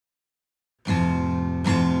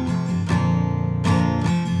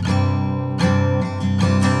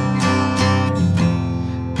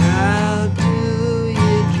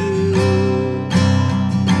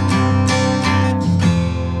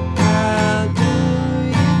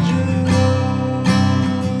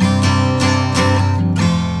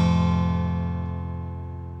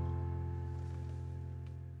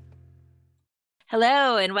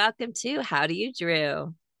Hello and welcome to How Do You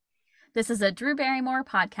Drew? This is a Drew Barrymore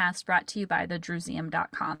podcast brought to you by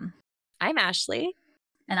thedrewseum.com. I'm Ashley.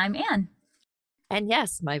 And I'm Anne. And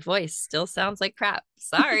yes, my voice still sounds like crap.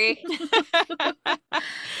 Sorry.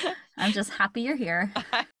 I'm just happy you're here.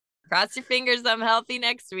 Cross your fingers I'm healthy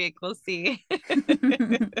next week. We'll see. All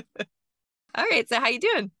right. So how you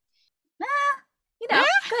doing?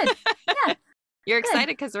 Good. Yeah. You're excited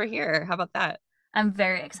because we're here. How about that? I'm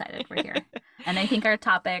very excited we're here. And I think our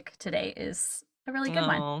topic today is a really good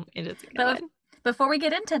one. It is a good one. Before we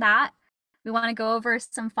get into that, we want to go over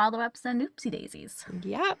some follow-ups and oopsie daisies.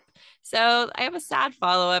 Yep. So I have a sad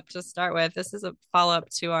follow-up to start with. This is a follow-up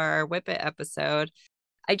to our Whip It episode.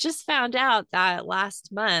 I just found out that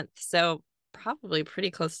last month, so probably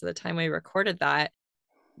pretty close to the time we recorded that,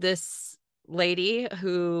 this lady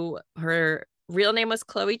who her real name was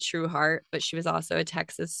Chloe Trueheart, but she was also a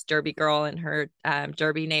Texas Derby girl, and her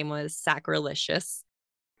Derby name was Sacrilicious.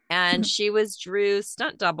 And she was Drew's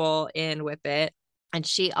stunt double in Whip It. And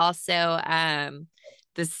she also,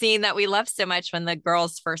 the scene that we love so much when the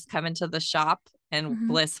girls first come into the shop and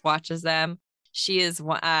Bliss watches them, she is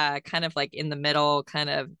kind of like in the middle, kind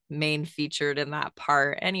of main featured in that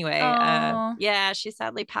part. Anyway, yeah, she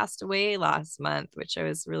sadly passed away last month, which I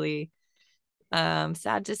was really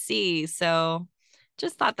sad to see. So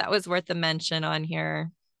just thought that was worth a mention on here.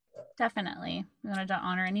 Definitely. We wanted to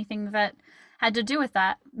honor anything that had to do with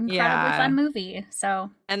that incredibly fun movie.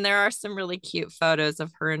 And there are some really cute photos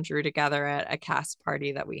of her and Drew together at a cast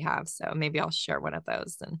party that we have. So maybe I'll share one of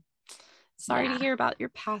those. And sorry to hear about your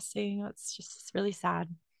passing. It's really sad.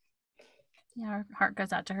 Yeah, our heart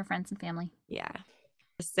goes out to her friends and family. Yeah.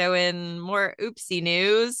 So in more oopsie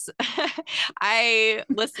news,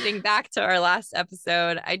 listening back to our last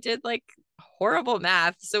episode, I did like horrible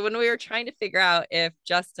math. So when we were trying to figure out if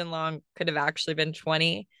Justin Long could have actually been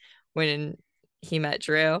 20 when he met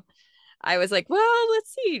Drew, I was like, well,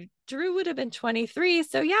 let's see. Drew would have been 23.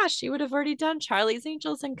 So yeah, she would have already done Charlie's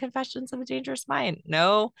Angels and Confessions of a Dangerous Mind.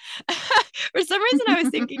 No. For some reason, I was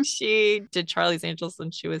thinking she did Charlie's Angels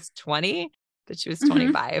when she was 20, but she was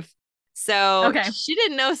 25. So she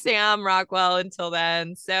didn't know Sam Rockwell until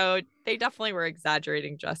then. So they definitely were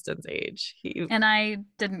exaggerating Justin's age. And I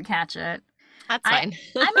didn't catch it. That's fine.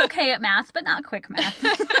 I'm okay at math, but not quick math.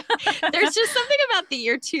 There's just something about the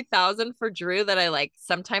year 2000 for Drew that I like.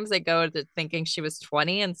 Sometimes I go to thinking she was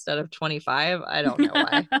 20 instead of 25. I don't know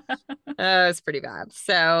why. It's pretty bad.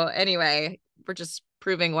 So anyway, we're just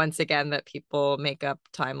proving once again that people make up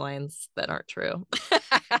timelines that aren't true.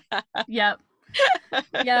 Yep.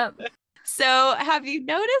 So have you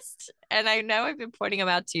noticed, and I know I've been pointing them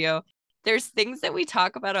out to you, there's things that we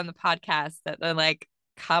talk about on the podcast that then like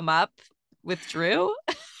come up with Drew?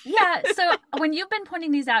 Yeah. So when you've been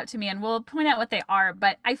pointing these out to me, and we'll point out what they are,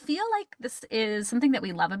 but I feel like this is something that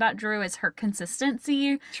we love about Drew is her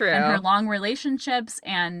consistency. True. And her long relationships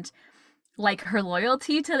and like her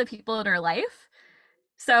loyalty to the people in her life.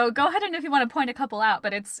 So go ahead and if you want to point a couple out,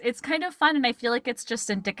 but it's kind of fun, and I feel like it's just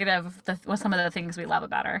indicative of some of the things we love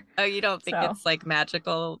about her. Oh, you don't think it's like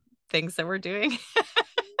magical things that we're doing?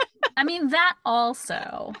 I mean, that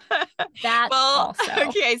also.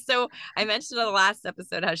 Okay, so I mentioned in the last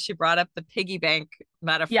episode how she brought up the piggy bank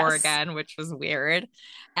metaphor again, which was weird.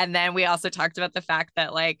 And then we also talked about the fact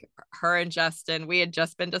that like her and Justin, we had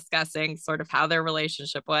just been discussing sort of how their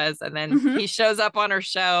relationship was. And then he shows up on her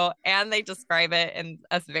show and they describe it in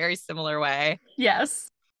a very similar way. Yes.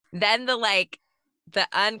 Then the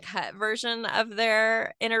uncut version of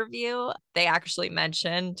their interview, they actually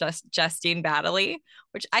mentioned Justine Baddeley,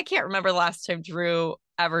 which I can't remember the last time Drew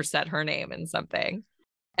ever said her name in something.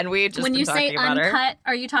 And we had just when been you talking say about uncut, her.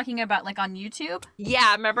 Are you talking about like on YouTube?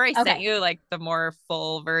 Yeah, remember I sent you like the more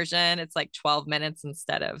full version. It's like 12 minutes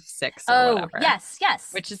instead of 6 or whatever. Yes.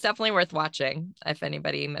 Which is definitely worth watching if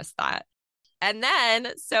anybody missed that. And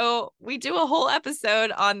then, so we do a whole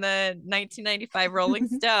episode on the 1995 Rolling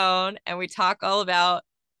Stone, and we talk all about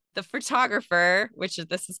the photographer,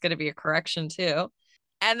 this is going to be a correction too.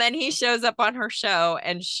 And then he shows up on her show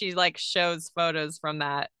and she like shows photos from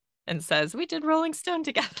that and says, we did Rolling Stone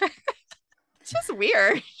together. It's just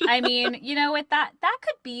weird. I mean, with that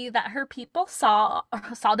could be that her people saw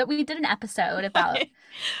that we did an episode about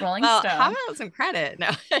Rolling Stone. How about some credit?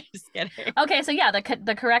 No, just kidding. Okay, so yeah,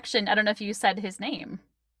 the correction. I don't know if you said his name.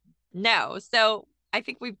 No, so I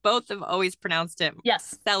think we both have always pronounced it.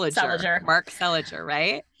 Yes, Seliger. Mark Seliger,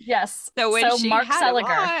 right? Yes. So when she Mark had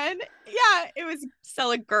Seliger. Him on, yeah, it was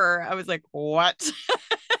Seliger. I was like, what?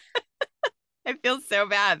 I feel so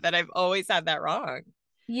bad that I've always had that wrong.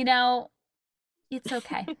 It's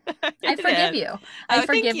okay. I forgive you. I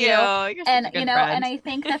forgive you. you. And, and I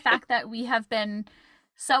think the fact that we have been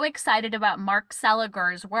so excited about Mark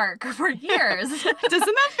Seliger's work for years. Doesn't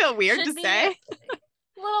that feel weird to say?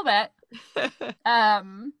 A little bit.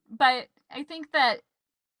 But I think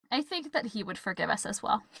that he would forgive us as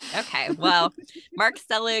well. Okay. Well, Mark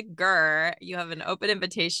Seliger, you have an open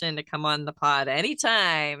invitation to come on the pod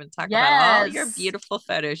anytime and talk about all your beautiful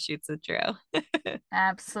photo shoots with Drew.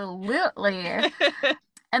 Absolutely.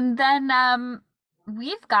 And then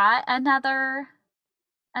we've got another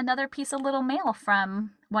piece of little mail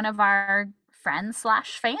from one of our friends /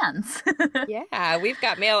 fans. Yeah, we've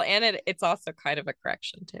got mail, and it's also kind of a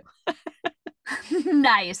correction too.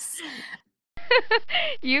 Nice.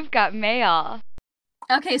 You've got mail.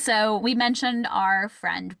 Okay, so we mentioned our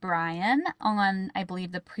friend Brian on, I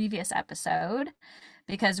believe, the previous episode,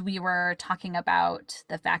 because we were talking about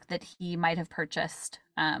the fact that he might have purchased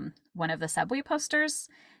one of the Subway posters,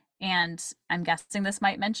 and I'm guessing this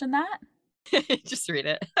might mention that. Just read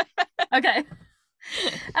it.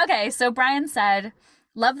 Okay, so Brian said,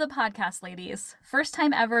 "Love the podcast, ladies. First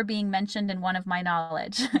time ever being mentioned in one of my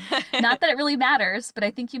knowledge. Not that it really matters, but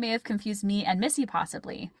I think you may have confused me and Missy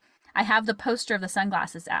possibly. I have the poster of the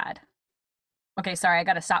sunglasses ad." Okay, sorry, I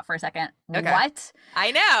got to stop for a second. Okay. What?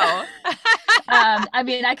 I know. I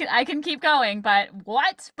mean, I can keep going, but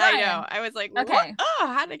what? Brian? I know. I was like, okay. What? Oh,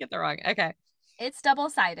 how did I get that wrong? Okay. It's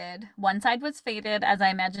double-sided. One side was faded, as I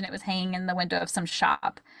imagine it was hanging in the window of some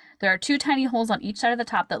shop. There are 2 tiny holes on each side of the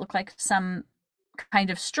top that look like some kind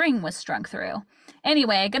of string was strung through.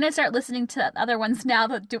 Anyway, gonna start listening to other ones now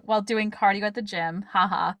while doing cardio at the gym.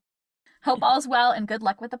 Haha. Hope all's well and good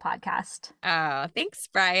luck with the podcast. Oh, thanks,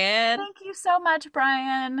 Brian. Thank you so much,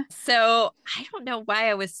 Brian. So I don't know why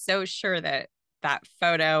I was so sure that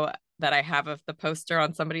photo that I have of the poster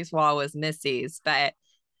on somebody's wall was Missy's, but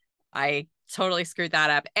I totally screwed that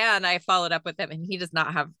up. And I followed up with him, and he does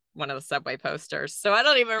not have one of the Subway posters. So I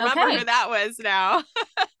don't even remember who that was now.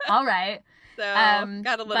 All right. So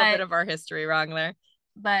got a little bit of our history wrong there.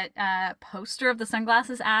 But poster of the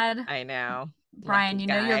sunglasses ad. I know. Brian, you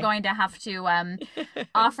know you're going to have to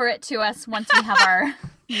offer it to us once we have our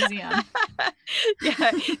museum.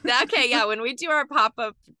 Yeah. Okay, yeah. When we do our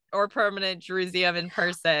pop-up or permanent Jerusalem in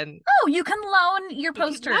person. Oh, you can loan your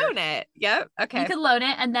poster. You can loan it. Yep. Okay. You can loan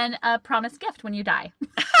it and then a promise gift when you die.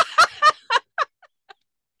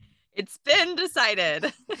 It's been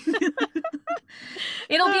decided.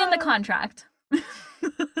 It'll be in the contract.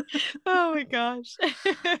 Oh my gosh.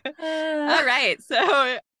 All right.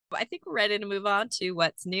 So I think we're ready to move on to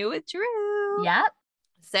what's new with Drew. Yep.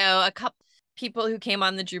 So a couple people who came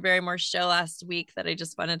on the Drew Barrymore show last week that I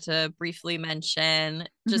just wanted to briefly mention,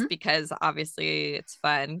 just because obviously it's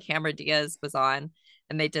fun. Cameron Diaz was on,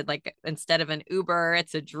 and they did like, instead of an Uber,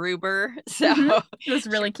 it's a Drewber. So it was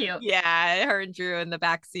really cute. Yeah, her and Drew in the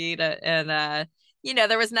backseat, and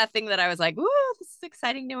there was nothing that I was like, "Woo, this is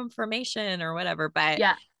exciting new information" or whatever. But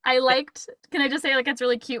yeah, I liked. Can I just say, like, it's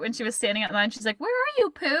really cute when she was standing at the line. She's like, "Where are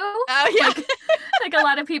you, Pooh?" Oh yeah, like a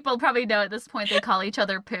lot of people probably know at this point they call each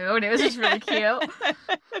other Pooh, and it was just really cute.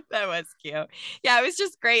 That was cute. Yeah, it was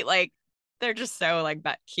just great. Like, they're just so like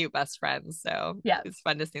cute best friends. So yeah, it's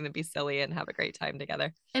fun to see them be silly and have a great time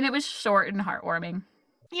together. And it was short and heartwarming.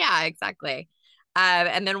 Yeah, exactly.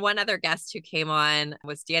 And then one other guest who came on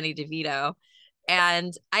was Danny DeVito.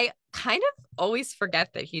 And I kind of always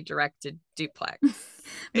forget that he directed Duplex.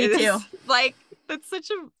 Me too. Like, that's such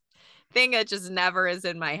a thing that just never is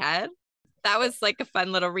in my head. That was like a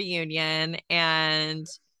fun little reunion. And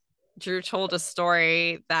Drew told a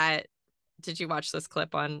story that, did you watch this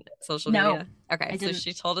clip on social media? Okay, so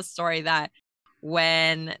she told a story that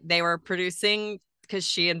when they were producing, because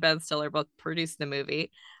she and Ben Stiller both produced the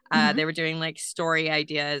movie, they were doing like story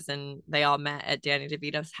ideas, and they all met at Danny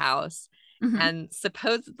DeVito's house. And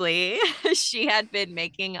supposedly she had been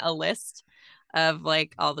making a list of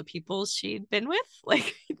like all the people she'd been with,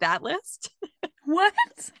 like that list. What?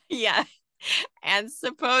 Yeah. And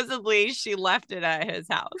supposedly she left it at his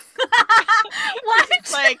house. What?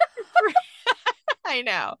 Like, I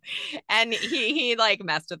know. And he like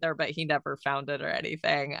messed with her, but he never found it or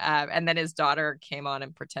anything. And then his daughter came on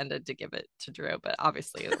and pretended to give it to Drew, but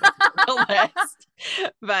obviously it wasn't a real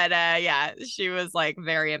list. But yeah, she was like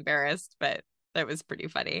very embarrassed, but that was pretty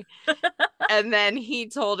funny. And then he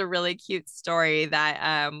told a really cute story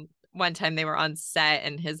that one time they were on set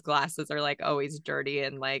and his glasses are like always dirty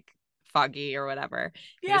and like foggy or whatever.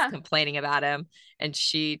 He was complaining about him, and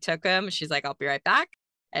she took him. She's like, "I'll be right back."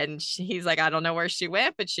 And he's like, "I don't know where she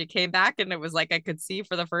went, but she came back, and it was like I could see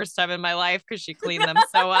for the first time in my life because she cleaned them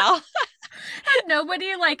so well." And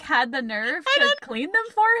nobody like had the nerve to clean them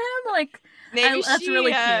for him. Like, That's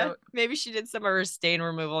really cute. Maybe she did some of her stain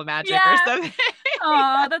removal magic Yeah. or something.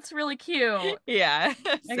 Oh, that's really cute. Yeah.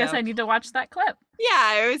 I guess I need to watch that clip.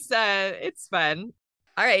 Yeah, it was it's fun.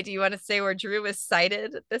 All right, do you want to say where Drew was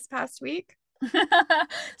sighted this past week?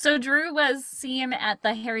 So Drew was seen at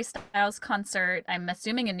the Harry Styles concert, I'm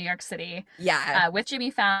assuming in New York City. Yeah. With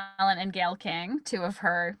Jimmy Fallon and Gayle King, two of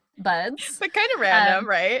her buds. But kind of random,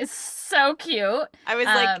 right? It's so cute. I was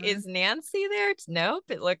like, is Nancy there? Nope.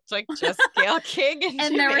 It looked like just Gayle King and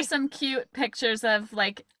Jimmy. There were some cute pictures of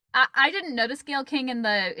like I didn't notice Gayle King in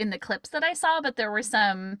the clips that I saw, but there were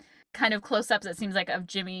some kind of close-ups, it seems like, of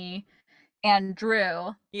Jimmy and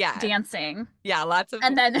Drew dancing. Yeah, lots of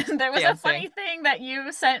And then there was dancing. A funny thing that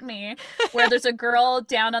you sent me where there's a girl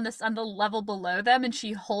down on the level below them and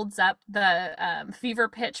she holds up the Fever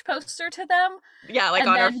Pitch poster to them. Yeah, like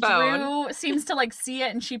on her phone. Drew seems to like see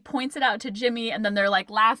it and she points it out to Jimmy and then they're like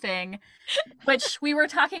laughing. Which we were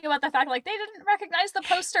talking about the fact like they didn't recognize the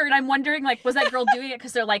poster and I'm wondering like was that girl doing it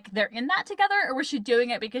because they're in that together or was she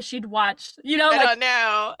doing it because she'd watched I don't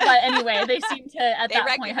know. But anyway, they seem to at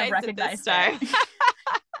that point have recognized it.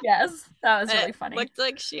 Yes, that was really funny. Looked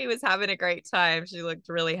like she was having a great time. She looked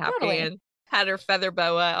really happy and had her feather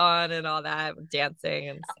boa on and all that, dancing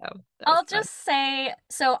and stuff. I'll just say,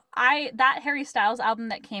 so that Harry Styles album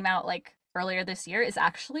that came out like earlier this year is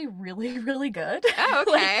actually really, really good. Oh,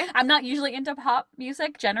 okay. I'm not usually into pop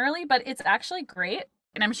music generally, but it's actually great.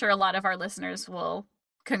 And I'm sure a lot of our listeners will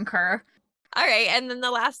concur. All right. And then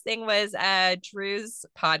the last thing was Drew's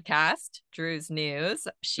podcast, Drew's News.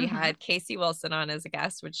 She had Casey Wilson on as a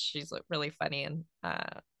guest, which she's really funny and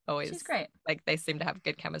always. She's great. Like they seem to have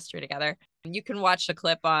good chemistry together. You can watch a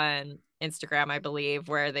clip on Instagram, I believe,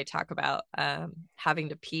 where they talk about having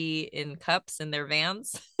to pee in cups in their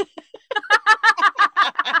vans.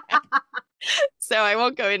 So I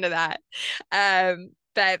won't go into that.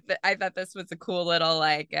 But I thought this was a cool little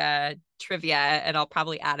like trivia, and I'll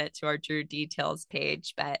probably add it to our Drew Details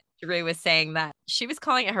page. But Drew was saying that she was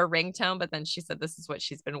calling it her ringtone, but then she said this is what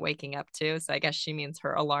she's been waking up to. So I guess she means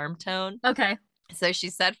her alarm tone. Okay. So she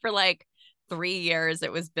said for like 3 years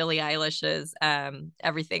it was Billie Eilish's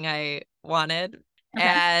Everything I Wanted. Okay.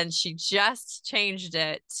 And she just changed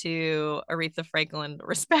it to Aretha Franklin,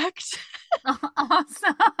 Respect.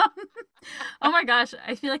 Awesome. Oh my gosh.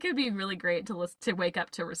 I feel like it'd be really great to wake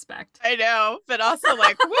up to Respect. I know, but also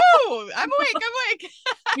like, woo, I'm awake.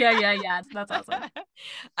 Yeah. That's awesome.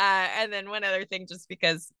 And then one other thing, just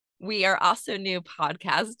because we are also new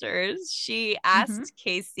podcasters, she asked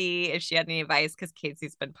Casey if she had any advice because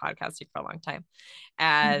Casey's been podcasting for a long time.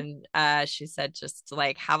 And she said just to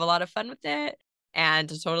like have a lot of fun with it and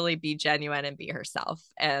to totally be genuine and be herself.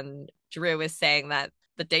 And Drew is saying that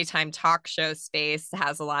the daytime talk show space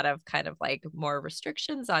has a lot of kind of like more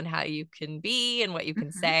restrictions on how you can be and what you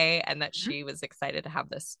can say, and that she was excited to have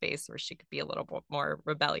this space where she could be a little bit more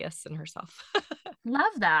rebellious in herself.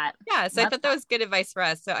 Love that. Yeah, so I thought that was good advice for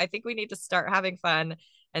us. So I think we need to start having fun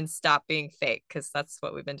and stop being fake, because that's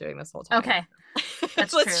what we've been doing this whole time. Okay.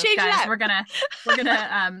 That's Let's true. change Guys, that. We're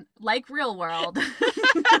gonna like Real World.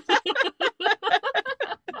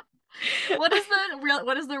 What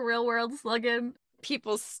is the Real World slogan?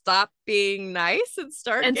 People stop being nice and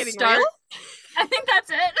start getting real. I think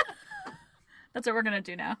that's it. That's what we're gonna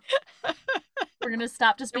do now. We're gonna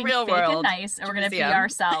stop just being Real fake world and nice, and we're gonna be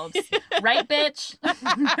ourselves. Right, bitch?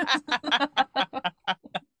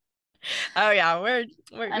 Oh yeah,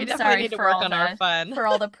 we definitely need to work on our fun for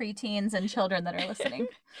all the preteens and children that are listening.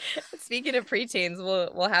 Speaking of preteens,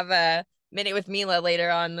 we'll have a minute with Mila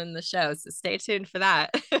later on in the show, so stay tuned for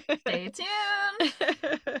that. Stay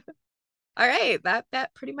tuned. All right,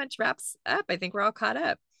 that pretty much wraps up. I think we're all caught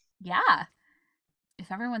up. Yeah.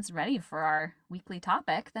 If everyone's ready for our weekly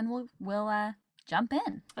topic, then we'll jump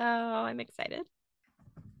in. Oh, I'm excited.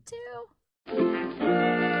 Too.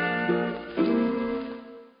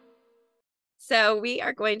 So we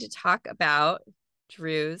are going to talk about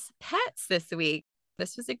Drew's pets this week.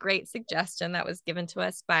 This was a great suggestion that was given to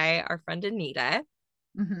us by our friend Anita.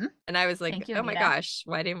 And I was like, Thank you, oh my Anita. gosh,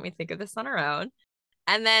 why didn't we think of this on our own?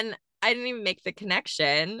 And then I didn't even make the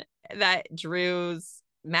connection that Drew's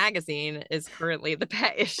magazine is currently the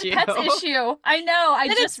pet issue. Pets issue. I know. I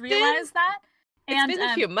just realized that. It's been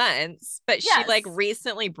a few months, but she like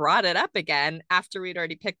recently brought it up again after we'd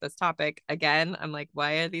already picked this topic again. I'm like,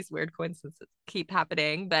 why are these weird coincidences keep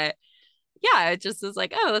happening? But yeah, it just is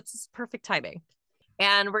like, oh, that's just perfect timing.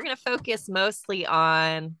 And we're going to focus mostly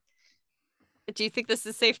on, do you think this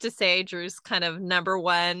is safe to say Drew's kind of number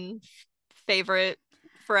one favorite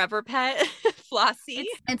forever pet? Flossie.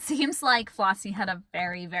 It seems like Flossie had a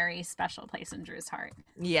very, very special place in Drew's heart.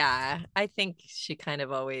 Yeah, I think she kind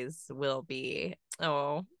of always will be.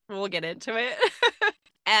 Oh, we'll get into it.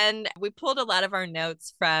 And we pulled a lot of our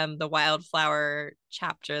notes from the Wildflower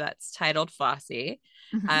chapter that's titled Flossie.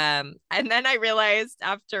 And then I realized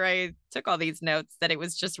after I took all these notes that it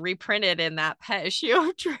was just reprinted in that pet issue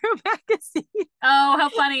of Drew magazine. Oh, how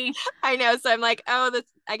funny. I know. So I'm like, oh, this,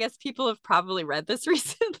 I guess people have probably read this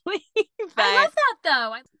recently. I love that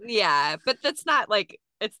though. Yeah, but that's not like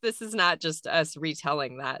this is not just us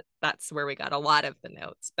retelling that. That's where we got a lot of the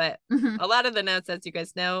notes. But a lot of the notes, as you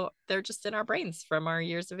guys know, they're just in our brains from our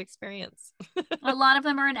years of experience. A lot of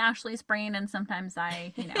them are in Ashley's brain, and sometimes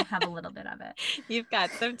I, have a little bit of it. You've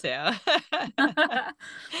got some too.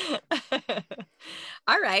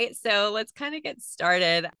 All right, so let's kind of get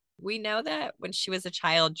started. We know that when she was a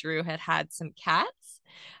child, Drew had some cats.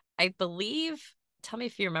 I believe, tell me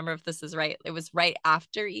if you remember if this is right. It was right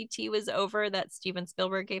after E.T. was over that Steven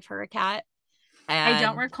Spielberg gave her a cat. And I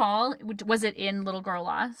don't recall. Was it in Little Girl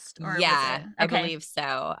Lost? Or yeah, was it? I believe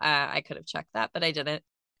so. I could have checked that, but I didn't.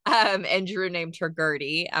 And Drew named her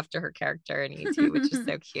Gertie after her character in E.T., which is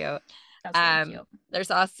so cute. That's really cute.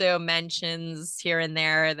 There's also mentions here and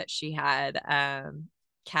there that she had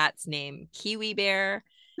cats named Kiwi Bear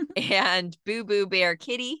and Boo Boo Bear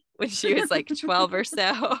Kitty when she was like 12 or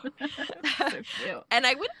so. So cute. And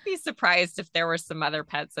I wouldn't be surprised if there were some other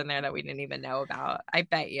pets in there that we didn't even know about. I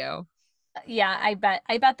bet you. Yeah, I bet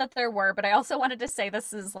that there were, but I also wanted to say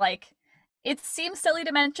this is like, it seems silly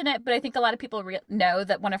to mention it, but I think a lot of people know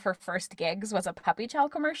that one of her first gigs was a puppy chow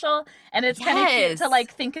commercial, and it's kind of cute to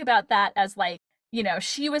like think about that as like,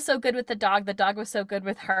 she was so good with the dog was so good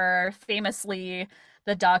with her. Famously,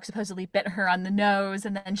 the dog supposedly bit her on the nose,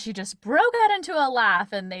 and then she just broke out into a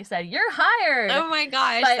laugh, and they said, "You're hired." Oh my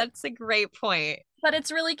gosh, that's a great point. But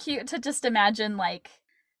it's really cute to just imagine like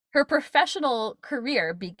her professional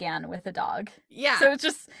career began with a dog. Yeah. So it's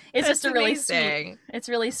just a really amazing. sweet. It's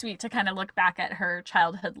really sweet to kind of look back at her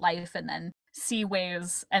childhood life and then see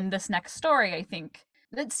ways, and this next story, I think,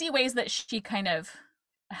 see ways that she kind of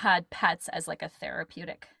had pets as like a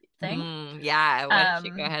therapeutic thing. Yeah. Why don't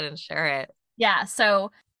you go ahead and share it? Yeah.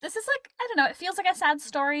 So this is like, I don't know, it feels like a sad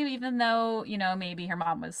story, even though, maybe her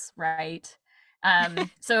mom was right.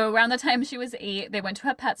 So around the time she was 8, they went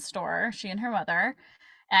to a pet store, she and her mother,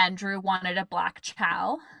 and Drew wanted a black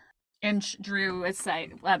chow. And Drew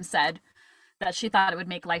said that she thought it would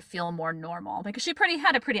make life feel more normal because she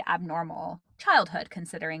had a pretty abnormal childhood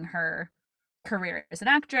considering her career as an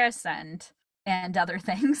actress and other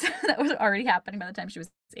things that was already happening by the time she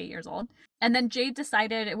was 8 years old. And then Jade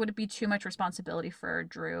decided it would be too much responsibility for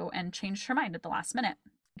Drew and changed her mind at the last minute.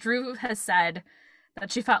 Drew has said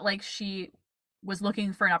that she felt like she was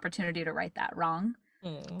looking for an opportunity to right that wrong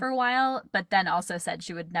for a while, but then also said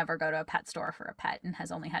she would never go to a pet store for a pet and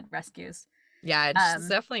has only had rescues. Yeah, she's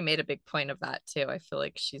definitely made a big point of that too. I feel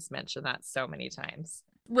like she's mentioned that so many times.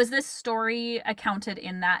 Was this story accounted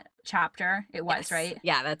in that chapter? It was, yes. Right?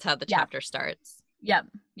 Yeah, that's how the chapter starts. Yep.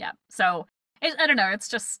 So, I don't know, it's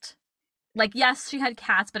just, like, yes, she had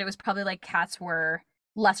cats, but it was probably like cats were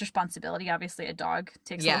less responsibility. Obviously, a dog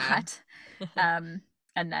takes a lot.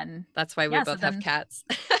 And then... That's why we both have cats.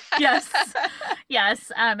 Yes.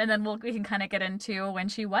 And then we can kind of get into when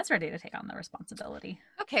she was ready to take on the responsibility.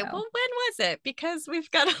 Okay, well, when was it? Because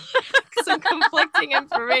we've got some conflicting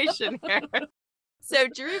information here. So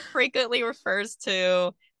Drew frequently refers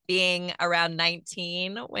to being around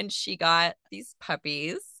 19 when she got these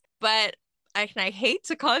puppies, but I hate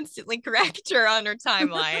to constantly correct her on her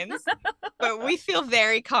timelines, but we feel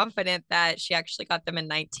very confident that she actually got them in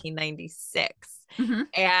 1996.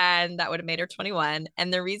 And that would have made her 21.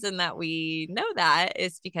 And the reason that we know that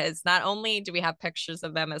is because not only do we have pictures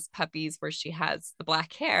of them as puppies where she has the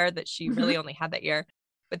black hair that she really only had that year,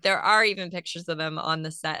 but there are even pictures of them on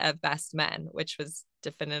the set of Best Men, which was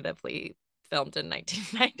definitively filmed in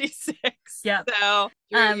 1996. Yeah. So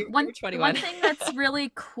you're 21. One thing that's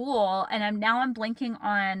really cool, and I'm blanking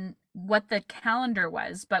on what the calendar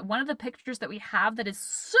was, but one of the pictures that we have that is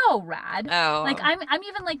so rad. Oh. Like I'm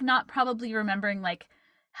even like not probably remembering like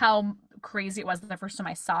how crazy it was the first time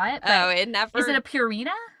I saw it. But it never. Is it a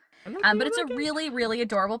Purina? But it's a really, really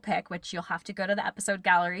adorable pic, which you'll have to go to the episode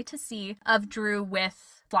gallery to see, of Drew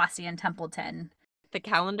with Flossie and Templeton. The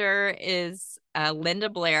calendar is Linda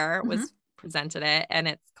Blair was presented it, and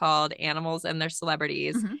it's called Animals and Their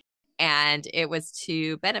Celebrities. And it was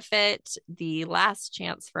to benefit the Last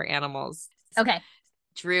Chance for Animals. Okay.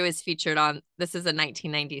 Drew is featured on, this is a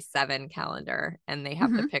 1997 calendar, and they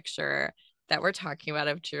have the picture that we're talking about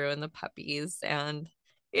of Drew and the puppies. And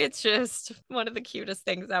It's just one of the cutest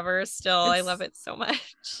things ever. Still, I love it so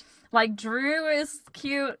much. Like, Drew is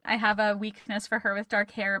cute. I have a weakness for her with dark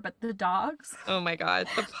hair, but the dogs. Oh my God.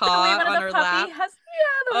 The The way paw one of on the her puppy lap. has,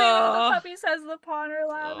 yeah, the way one of the Oh, puppies has the paw on her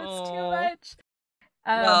lap. It's too oh. much.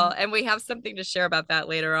 Well, and we have something to share about that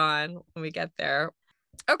later on when we get there.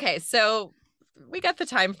 Okay, so we got the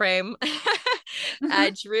time frame.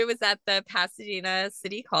 Mhm. Drew was at the Pasadena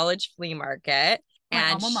City College flea market, My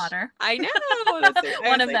and alma mater. I know I One was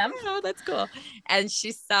of like, them. oh, that's cool. And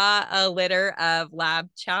she saw a litter of lab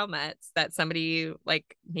chow mutts that somebody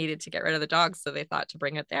like needed to get rid of the dogs, so they thought to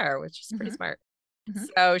bring it there, which is pretty Mhm. smart. Mhm.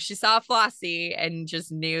 So she saw Flossie and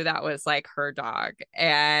just knew that was like her dog.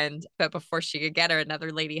 But before she could get her,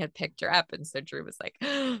 another lady had picked her up. And so Drew was like,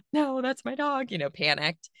 no, that's my dog,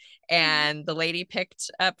 panicked. And the lady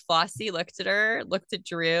picked up Flossie, looked at her, looked at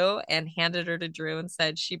Drew, and handed her to Drew and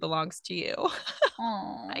said, she belongs to you. I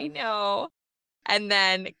Aw. know. And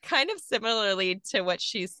then, kind of similarly to what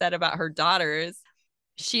she said about her daughters,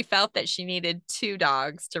 she felt that she needed two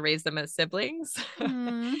dogs to raise them as siblings.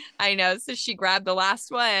 Mm. I know. So she grabbed the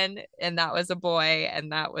last one, and that was a boy,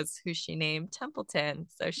 and that was who she named Templeton.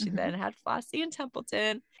 So she then Mhm. had Flossie and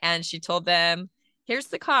Templeton, and she told them, here's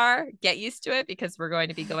the car, get used to it because we're going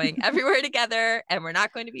to be going everywhere together, and we're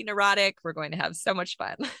not going to be neurotic. We're going to have so much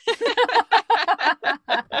fun.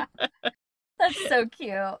 That's so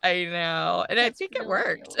cute. I know. And I That's think it really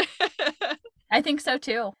worked. cute. I think so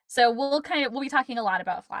too. So we'll be talking a lot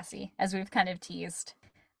about Flossie, as we've kind of teased.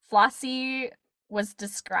 Flossie was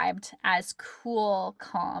described as cool,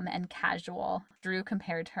 calm, and casual. Drew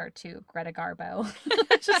compared her to Greta Garbo,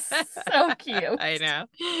 which is so cute. I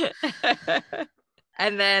know.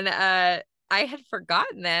 And then I had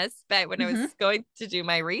forgotten this, but when I was Mhm. going to do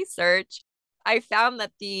my research, I found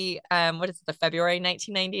that the the February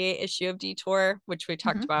 1998 issue of Detour, which we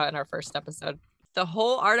talked Mhm. about in our first episode, the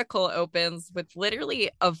whole article opens with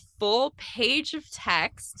literally a full page of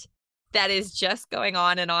text that is just going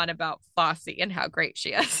on and on about Flossie and how great she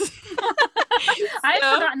is. I had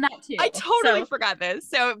So forgotten that too. I totally So, forgot this.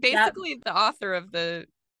 So yep. basically, the author of the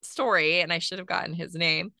story, and I should have gotten his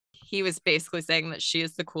name, he was basically saying that she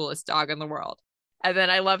is the coolest dog in the world. And then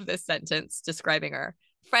I love this sentence describing her: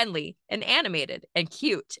 friendly and animated and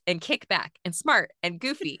cute and kickback and smart and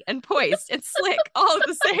goofy and poised and slick all at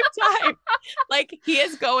the same time. Like, he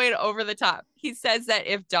is going over the top. He says that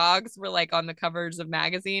if dogs were like on the covers of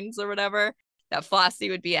magazines or whatever, that Flossie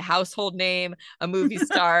would be a household name, a movie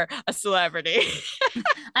star, a celebrity.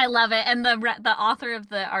 I love it. And the author of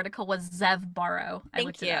the article was Zev Barrow. I Thank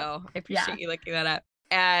looked you. it up. I Yeah. appreciate you looking that up.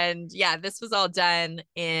 And yeah, this was all done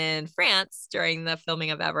in France during the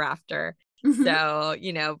filming of Ever After. Mhm.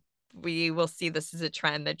 So, we will see this as a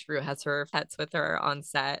trend that Drew has her pets with her on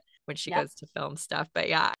set when she Yep. goes to film stuff. But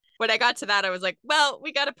yeah, when I got to that, I was like, well,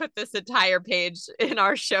 we got to put this entire page in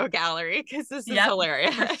our show gallery because this is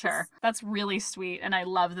hilarious. For sure. That's really sweet. And I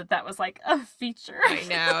love that that was like a feature. I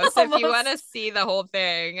know. So if you want to Almost. see the whole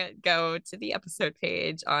thing, go to the episode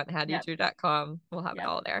page on Yep. howdoyoudrew.com. We'll have it Yep.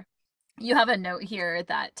 all there. You have a note here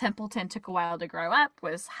that Templeton took a while to grow up,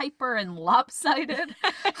 was hyper and lopsided,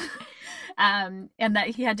 and that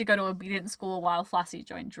he had to go to obedience school while Flossie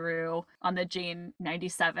joined Drew on the Jane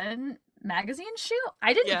 97 magazine shoot.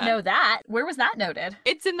 I didn't Yeah. know that. Where was that noted?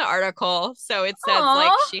 It's in the article. So it says Aw.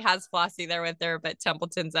 like she has Flossie there with her, but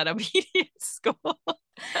Templeton's at obedience school.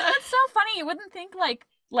 That's so funny. You wouldn't think like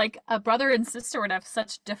a brother and sister would have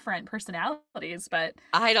such different personalities, but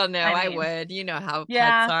I don't know. I I mean, would. You know how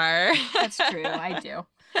yeah, pets are. that's true. I do.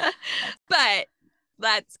 But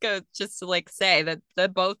let's go just to like say that the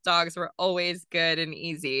both dogs were always good and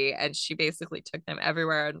easy, and she basically took them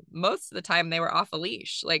everywhere. And most of the time they were off a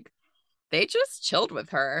leash. Like, they just chilled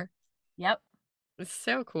with her. Yep. It's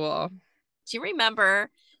so cool. Do you remember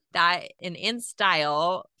that in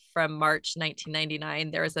Style from March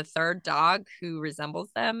 1999, there is a third dog who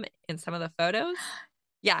resembles them in some of the photos?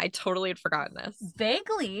 Yeah, I totally had forgotten this.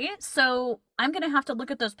 Vaguely. So I'm going to have to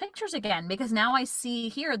look at those pictures again because now I see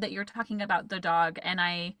here that you're talking about the dog and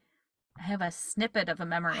I have a snippet of a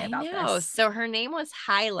memory about this. So her name was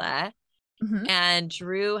Hyla, Mhm. and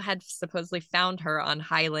Drew had supposedly found her on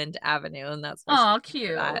Highland Avenue, and that's Oh,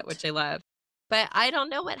 cute. that, which I love. But I don't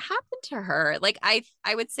know what happened to her. Like, I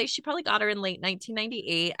would say she probably got her in late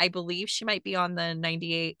 1998. I believe she might be on the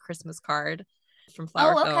 98 Christmas card from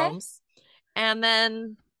Flower Films. And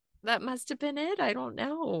then that must have been it. I don't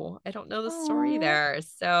know. I don't know the story there.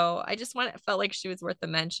 So I just felt like she was worth the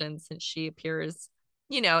mention since she appears,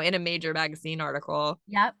 in a major magazine article.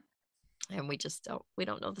 Yep. And we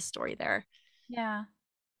don't know the story there. Yeah.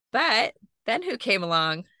 But then who came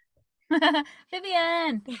along?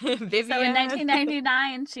 Vivian. Vivian. So in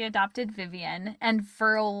 1999, she adopted Vivian, and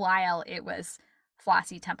for a while it was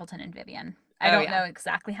Flossie, Templeton, and Vivian. I don't know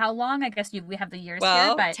exactly how long. I guess we have the years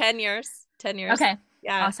here, but 10 years. 10 years. Okay.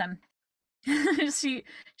 Yeah. Awesome.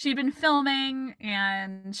 She'd been filming,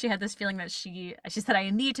 and she had this feeling that she said,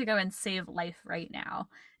 I need to go and save life right now,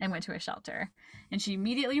 and went to a shelter. And she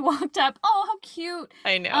immediately walked up. Oh, how cute.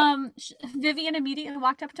 I know. Vivian immediately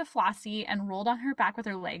walked up to Flossie and rolled on her back with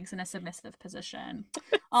her legs in a submissive position.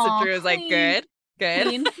 So Drew was like, good.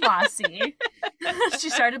 Queen Flossie.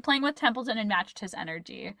 She started playing with Templeton and matched his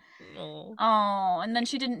energy. Oh, and then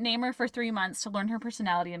she didn't name her for 3 months to learn her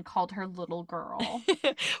personality and called her little girl.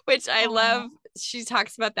 Which I love. She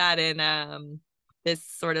talks about that in this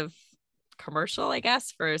sort of commercial, I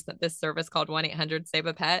guess, for this service called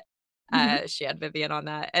 1-800-SAVE-A-PET. She had Vivian on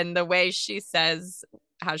that. And the way she says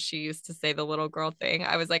how she used to say the little girl thing,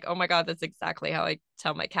 I was like, oh my God, that's exactly how I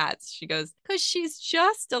tell my cats. She goes, because she's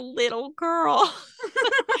just a little girl.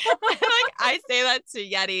 Like, I say that to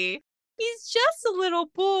Yeti. He's just a little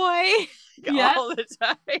boy. All the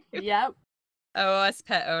time. Yep. Oh, us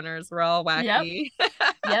pet owners, we're all wacky.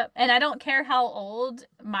 Yep. And I don't care how old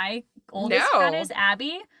my oldest cat is,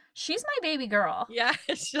 Abby. She's my baby girl. Yeah,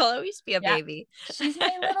 she'll always be a baby. She's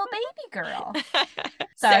my little baby girl.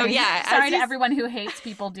 So sorry to everyone who hates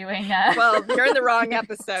people doing well, you're in the wrong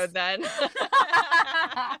episode then.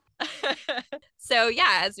 So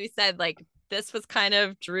yeah, as we said, like, this was kind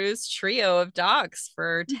of Drew's trio of dogs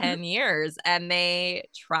for 10 years, and they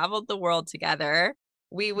traveled the world together.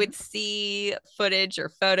 We would see footage or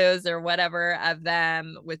photos or whatever of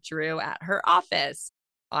them with Drew at her office,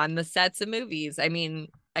 on the sets of movies. I mean,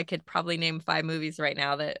 I could probably name 5 movies right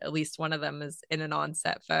now that at least one of them is in an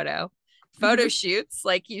on-set photo. Photo shoots,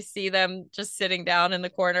 like you see them just sitting down in the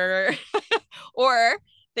corner, or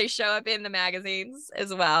they show up in the magazines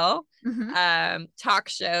as well. Talk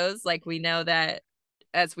shows, like we know that,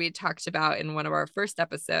 as we talked about in one of our first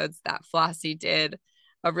episodes, that Flossie did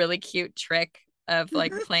a really cute trick of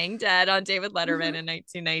like playing dead on David Letterman in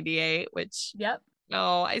 1998, which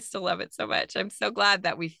I still love it so much. I'm so glad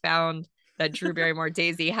that we found that Drew Barrymore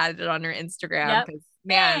Daisy had it on her Instagram, because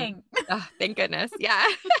man, thank goodness. Yeah.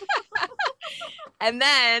 And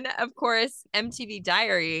then of course MTV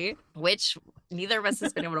Diary, which neither of us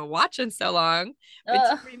has been able to watch in so long,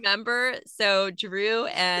 but do you remember? So Drew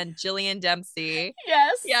and Jillian Dempsey,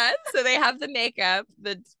 so they have the makeup,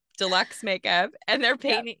 the deluxe makeup, and they're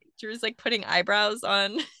painting. Drew's like putting eyebrows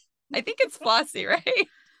on, I think it's Flossie, right?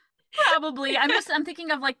 Probably. I'm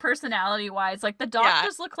thinking of like personality wise, like the dog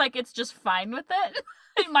just look like it's just fine with it.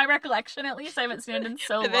 In my recollection, at least, I haven't seen it in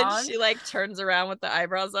so long. And then she like turns around with the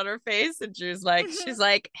eyebrows on her face, and Drew's like, she's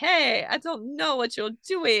like, hey, I don't know what you're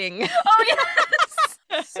doing. Oh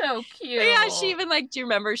yes. So cute. But yeah, she even like, do you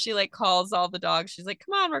remember she like calls all the dogs? She's like,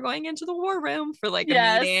 come on, we're going into the war room for like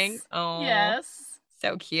a meeting. Oh yes.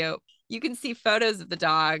 So cute. You can see photos of the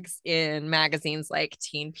dogs in magazines like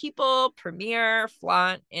Teen People, Premiere,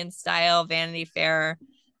 Flaunt, In Style, Vanity Fair.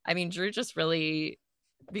 I mean, Drew just really,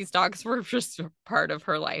 these dogs were just part of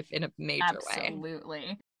her life in a major way.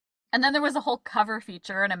 Absolutely. And then there was a whole cover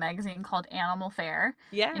feature in a magazine called Animal Fair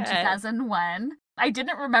in 2001. I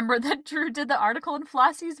didn't remember that Drew did the article in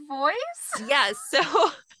Flossie's voice. Yeah, so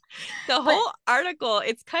the whole article,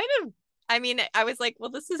 it's kind of, I mean, I was like, well,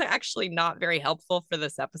 this is actually not very helpful for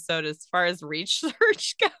this episode as far as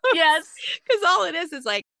research goes. Yes. Because all it is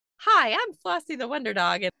like, hi, I'm Flossy the Wonder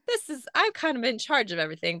Dog, and I'm kind of in charge of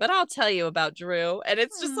everything, but I'll tell you about Drew. And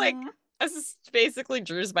it's just like, this is basically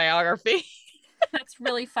Drew's biography. That's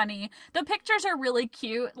really funny. The pictures are really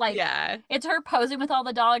cute. Like, it's her posing with all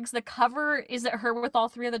the dogs. The cover, is it her with all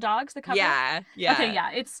 3 of the dogs? The cover? Yeah. Okay,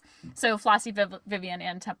 yeah. It's so Flossie, Vivian,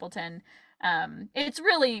 and Templeton. It's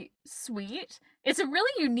really sweet. It's a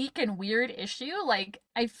really unique and weird issue. Like,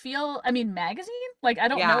 magazine? Like, I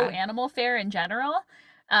don't know Animal Fair in general.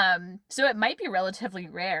 So it might be relatively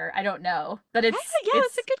rare. I don't know. But it's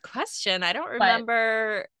that's a good question. I don't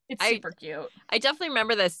remember. It's super cute. I definitely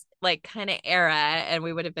remember this like kind of era, and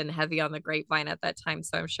we would have been heavy on the grapevine at that time,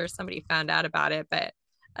 so I'm sure somebody found out about it, but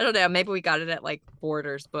I don't know, maybe we got it at like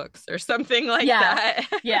Borders Books or something like that.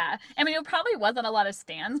 Yeah. I mean, it probably wasn't a lot of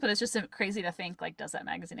stands, but it's just crazy to think, like, does that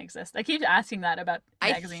magazine exist? I keep asking that about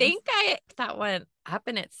magazines. I think that went up,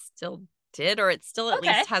 and it still did, or it still at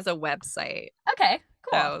least has a website. Okay,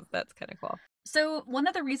 cool. So that's kind of cool. So one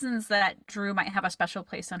of the reasons that Drew might have a special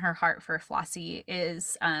place in her heart for Flossie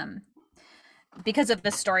is because of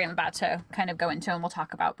this story I'm about to kind of go into, and we'll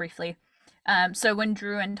talk about briefly. So when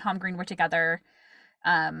Drew and Tom Green were together,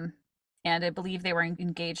 And I believe they were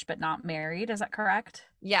engaged but not married. Is that correct?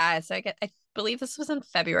 Yeah, so I believe this was in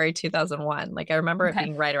February 2001. Like I remember it Okay.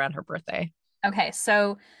 being right around her birthday. Okay,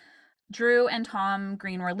 so Drew and Tom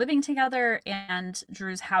Green were living together, and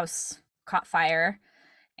Drew's house caught fire.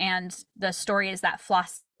 And the story is that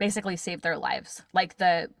Floss basically saved their lives. Like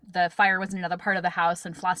the fire was in another part of the house,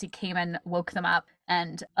 and Flossie came and woke them up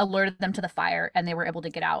and alerted them to the fire, and they were able to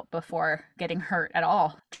get out before getting hurt at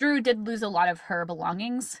all. Drew did lose a lot of her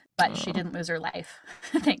belongings, but she didn't lose her life.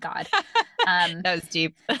 Thank God. That was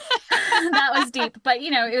deep. That was deep. But, you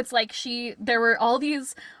know, it's like there were all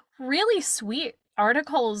these really sweet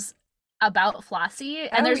articles about Flossie,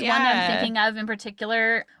 and there's one I'm thinking of in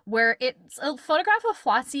particular where it's a photograph of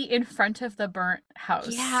Flossie in front of the burnt house.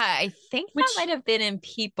 Yeah, I think that might have been in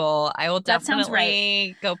People. I will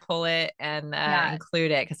definitely go pull it and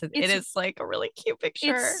include it because it is like a really cute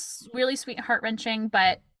picture. It's really sweet and heart-wrenching,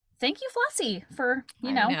 but thank you, Flossie, for,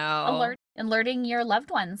 you know, alerting your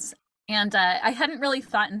loved ones. And I hadn't really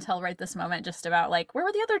thought until right this moment just about like, where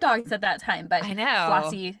were the other dogs at that time? But I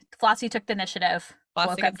know. Flossie took the initiative.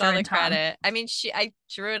 Flossie gets all the credit. I mean,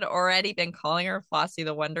 Drew had already been calling her Flossy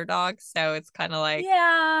the Wonder Dog, so it's kind of like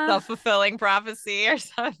self-fulfilling prophecy or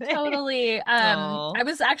something. Totally. I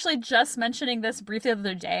was actually just mentioning this briefly the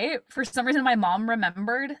other day. For some reason, my mom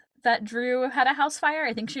remembered that Drew had a house fire.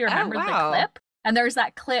 I think she remembered the clip. And there's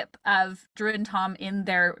that clip of Drew and Tom in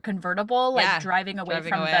their convertible, like driving away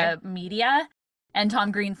from the media. And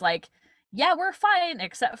Tom Green's like, yeah, we're fine,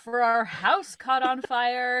 except for our house caught on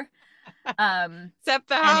fire. Except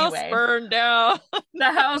the house burned down.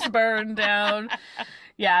 The house burned down.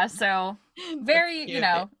 Yeah, so very, you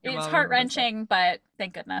know, it's heart-wrenching, but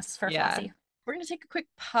thank goodness for Flossie. We're going to take a quick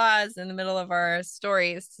pause in the middle of our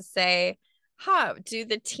stories to say, do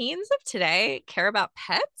the teens of today care about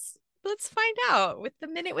pets? Let's find out with the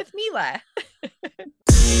Minute with Mila.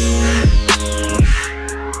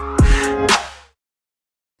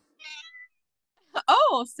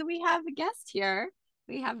 Oh, so we have a guest here.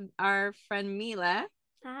 We have our friend Mila.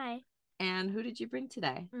 Hi. And who did you bring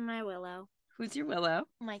today? My Willow. Who's your Willow?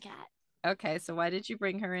 My cat. Okay, so why did you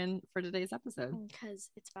bring her in for today's episode? Because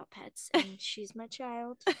it's about pets and she's my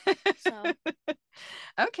child. So.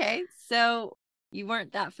 Okay, so you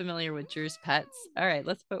weren't that familiar with Drew's pets. All right,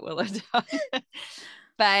 let's put Willow down.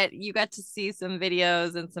 But you got to see some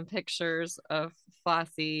videos and some pictures of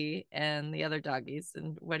Flossie and the other doggies.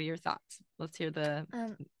 And what are your thoughts? Let's hear the...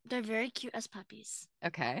 They're very cute as puppies.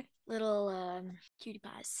 Okay. Little cutie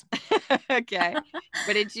pies. Okay.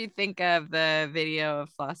 What did you think of the video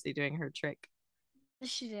of Flossie doing her trick?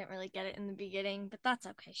 She didn't really get it in the beginning, but that's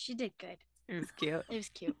okay. She did good. It was cute. It was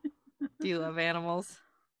cute. Do you love animals?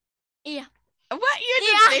 Yeah. What? You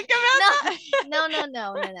didn't think about that? No.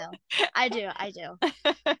 I do.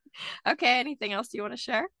 Okay. Anything else you want to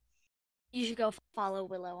share? You should go follow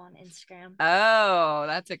Willow on Instagram. Oh,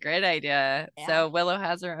 that's a great idea. Yeah. So Willow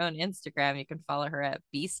has her own Instagram. You can follow her at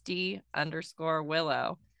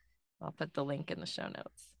beastie_Willow. I'll put the link in the show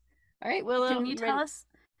notes. All right, Willow. Can you tell us?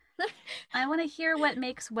 I want to hear what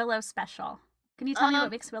makes Willow special. Can you tell me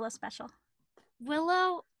what makes Willow special?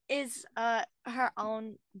 Willow is her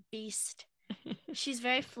own beast. She's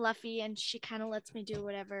very fluffy and she kind of lets me do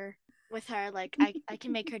whatever with her. Like I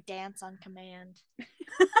can make her dance on command.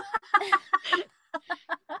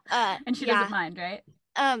 And she doesn't mind, right?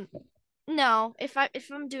 No. If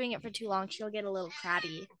I'm doing it for too long, she'll get a little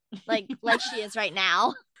crabby. Like she is right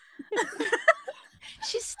now.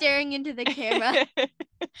 She's staring into the camera. I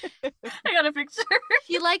got a picture.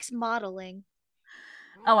 She likes modeling.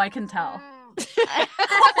 Oh, I can tell.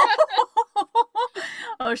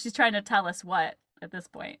 Oh, she's trying to tell us what at this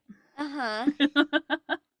point.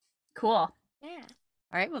 Cool. Yeah.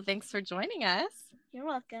 All right. Well, thanks for joining us. You're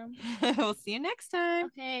welcome. We'll see you next time.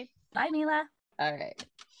 Okay. Bye, Mila. All right.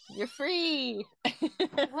 You're free.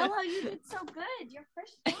 Willow, you did so good. Your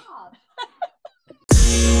first job.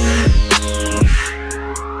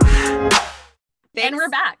 And we're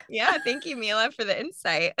back. Yeah, thank you, Mila, for the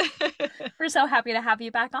insight. We're so happy to have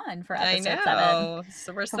you back on for episode 7.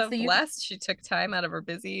 So we're so blessed she took time out of her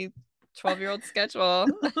busy 12-year-old schedule.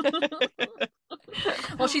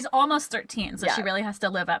 Well, she's almost 13, so she really has to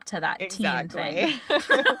live up to that teen thing.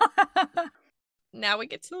 Now we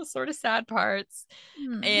get to the sort of sad parts.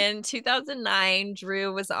 In 2009,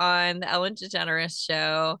 Drew was on the Ellen DeGeneres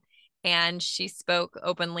show, and she spoke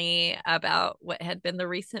openly about what had been the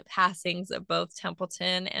recent passings of both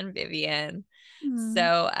Templeton and Vivian.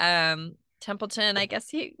 So Templeton, I guess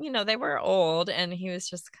they were old and he was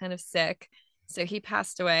just kind of sick. So he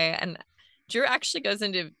passed away. And Drew actually goes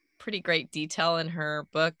into pretty great detail in her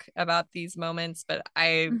book about these moments, but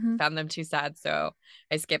I found them too sad. So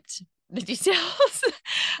I skipped the details.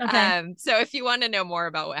 Okay. So if you want to know more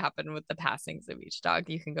about what happened with the passings of each dog,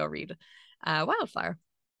 you can go read Wildflower.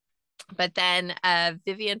 But then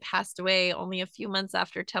Vivian passed away only a few months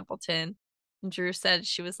after Templeton. Drew said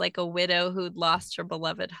she was like a widow who'd lost her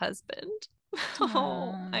beloved husband.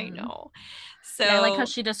 Oh, I know. So yeah, I like how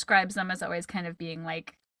she describes them as always kind of being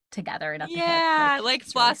like together and at the hip. yeah, like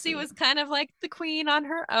it's really Flossie sweet. was kind of like the queen on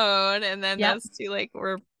her own, and then Yep. those two like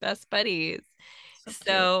were best buddies. So cute.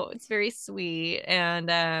 So it's very sweet.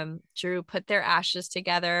 And Drew put their ashes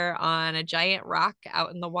together on a giant rock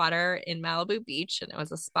out in the water in Malibu Beach. And it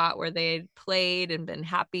was a spot where they'd played and been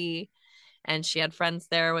happy. And she had friends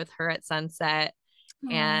there with her at sunset.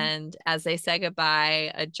 Aw. And as they said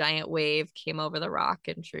goodbye, a giant wave came over the rock,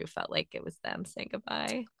 and Drew felt like it was them saying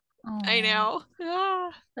goodbye. I Aw. know.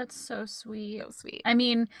 Ah, That's so sweet. so sweet. I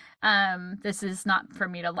mean, this is not for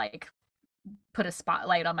me to like put a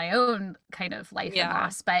spotlight on my own kind of life and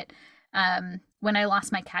loss, but when I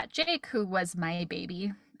lost my cat Jake, who was my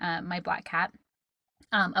baby, my black cat,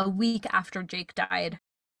 a week after Jake died,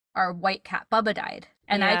 our white cat Bubba died,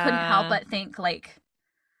 and I couldn't help but think like,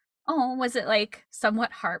 oh, was it like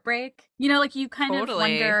somewhat heartbreak? You know, like you kind of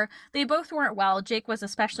wonder. They both weren't well. Jake was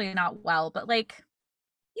especially not well, but like,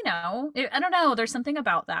 you know, I don't know. There's something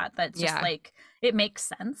about that that's just like, it makes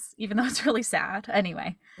sense, even though it's really sad.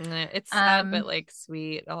 Anyway. It's sad, but like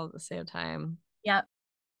sweet all at the same time. Yep.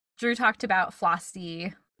 Drew talked about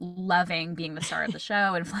Flossie loving being the star of the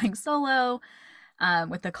show and flying solo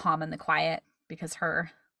with the calm and the quiet, because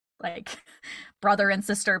her like brother and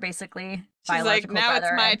sister basically. She's like, now it's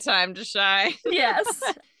my time to shine. Yes.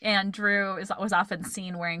 And Drew was often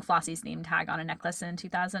seen wearing Flossie's name tag on a necklace in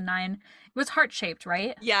 2009. It was heart-shaped,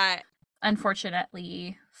 right? Yeah.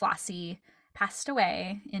 Unfortunately, Flossie passed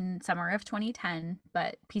away in summer of 2010,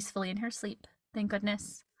 but peacefully in her sleep. Thank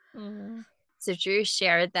goodness. Mm. So Drew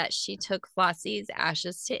shared that she took Flossie's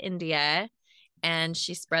ashes to India, and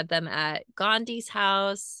she spread them at Gandhi's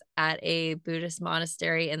house, at a Buddhist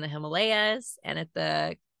monastery in the Himalayas, and at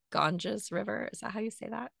the Ganges River. Is that how you say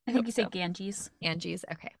that? I think you say Ganges. Ganges.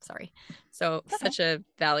 Okay, sorry. So such a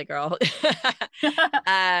valley girl.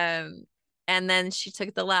 And then she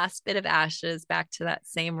took the last bit of ashes back to that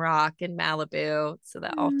same rock in Malibu so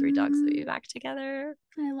that all three dogs would be back together.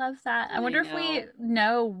 I love that. I wonder if we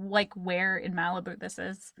know like where in Malibu this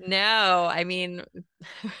is. No, I mean,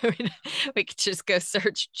 we could just go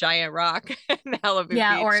search giant rock Malibu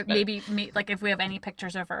yeah, beach, or maybe like if we have any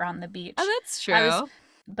pictures of her on the beach. Oh, that's true.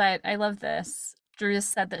 But I love this. Drew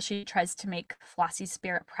said that she tries to make Flossie's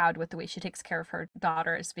spirit proud with the way she takes care of her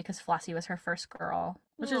daughters, because Flossie was her first girl,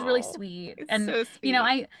 which is really sweet. And so sweet. You know,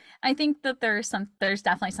 I think that there's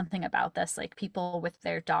definitely something about this, like people with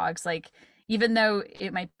their dogs, like even though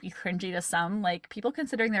it might be cringy to some, like people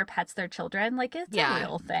considering their pets their children, like it's a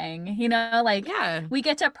real thing, you know, like we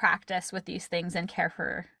get to practice with these things and care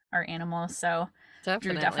for our animals. So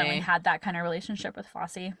Drew definitely had that kind of relationship with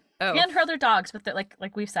Flossie. Oh. And her other dogs, but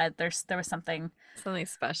like we've said, there was something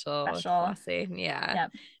special with Flossie. Yeah.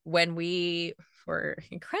 Yep. When we were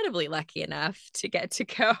incredibly lucky enough to get to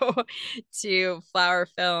go to Flower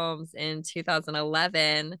Films in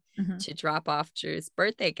 2011 to drop off Drew's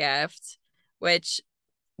birthday gift, which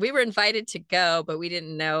we were invited to go, but we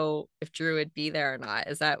didn't know if Drew would be there or not.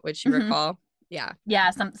 Is that what you recall?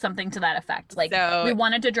 Yeah, something to that effect. Like we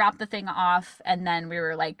wanted to drop the thing off, and then we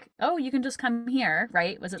were like, oh, you can just come here,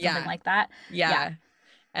 right? Was it something like that? Yeah.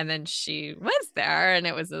 And then she was there, and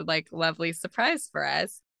it was a like lovely surprise for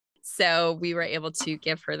us. So we were able to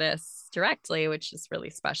give her this directly, which is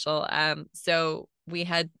really special. So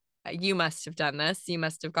you must have done this. You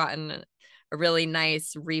must have gotten a really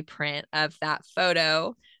nice reprint of that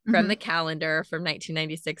photo from the calendar from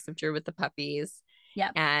 1996 of Drew with the puppies.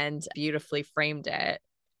 Yep. And beautifully framed it.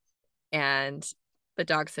 And the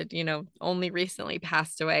dog said, only recently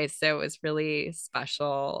passed away. So it was really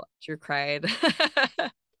special. Drew cried.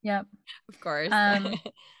 Yep. Of course.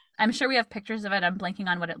 I'm sure we have pictures of it. I'm blanking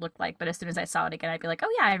on what it looked like, but as soon as I saw it again, I'd be like,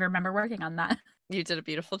 oh yeah, I remember working on that. You did a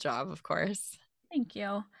beautiful job, of course. Thank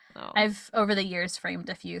you. Oh. I've over the years framed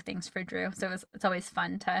a few things for Drew. So it's always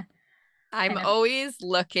fun to I'm always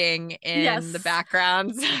looking in the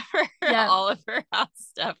backgrounds for all of her house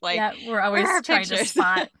stuff. Like, we're always trying to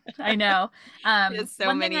spot. I know. There's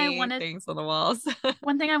so many things on the walls.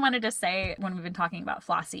 One thing I wanted to say when we've been talking about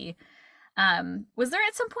Flossie, was there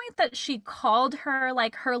at some point that she called her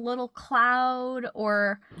like her little cloud,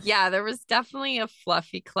 or? Yeah, there was definitely a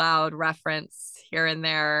fluffy cloud reference here and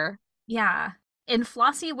there. Yeah. And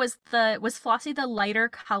Flossie was Flossie the lighter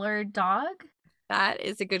colored dog? That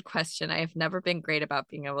is a good question. I have never been great about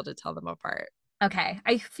being able to tell them apart. Okay.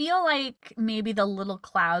 I feel like maybe the little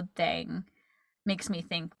cloud thing makes me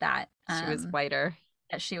think that She was whiter.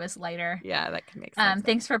 that she was lighter. Yeah, that could make sense.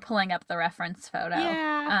 Thanks for pulling up the reference photo.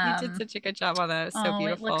 Yeah, you did such a good job on that. It was so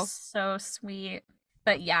beautiful. It looks so sweet.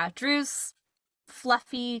 But yeah, Drew's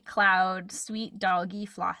fluffy cloud, sweet doggy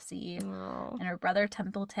Flossie, and her brother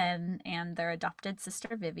Templeton, and their adopted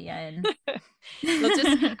sister Vivian.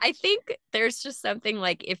 I think there's just something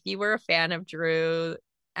like, if you were a fan of Drew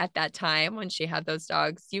at that time when she had those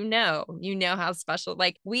dogs, you know how special,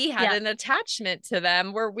 like, we had an attachment to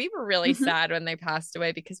them where we were really sad when they passed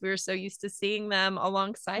away because we were so used to seeing them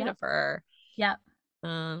alongside of her. It's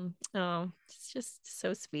just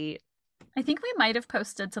so sweet. I think we might have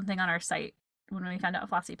posted something on our site when we found out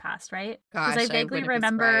Flossie passed, right? Gosh, because I vaguely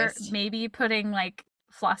remember maybe putting like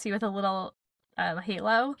Flossie with a little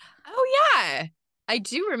halo. Oh yeah, I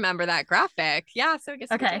do remember that graphic. Yeah, so I guess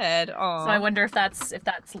we did. Aww. So I wonder if that's an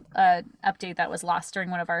update that was lost during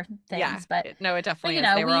one of our things. Yeah, but no, it definitely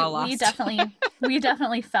is. They were all lost. We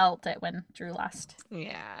definitely felt it when Drew lost.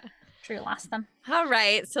 Yeah. Drew lost them. All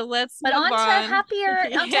right, so let's move on.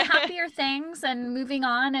 to happier things and moving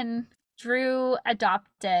on. And Drew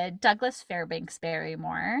adopted Douglas Fairbanks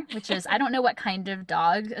Barrymore, which is, I don't know what kind of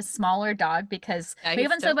dog, a smaller dog, because we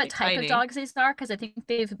haven't said what type of dogs these are, because I think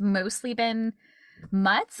they've mostly been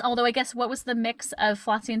mutts. Although I guess, what was the mix of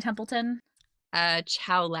Flossie and Templeton?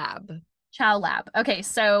 Chow Lab. Chow Lab. Okay,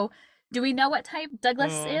 so do we know what type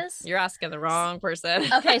Douglas is? You're asking the wrong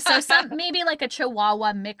person. Okay, so maybe like a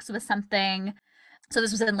Chihuahua mixed with something. So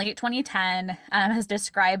this was in late 2010, has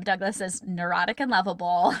described Douglas as neurotic and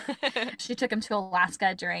lovable. She took him to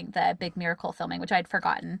Alaska during the Big Miracle filming, which I'd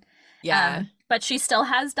forgotten. Yeah. But she still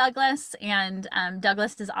has Douglas, and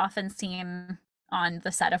Douglas is often seen on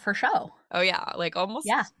the set of her show. Oh, yeah. Like almost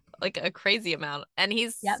like a crazy amount. And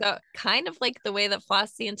he's so, kind of like the way that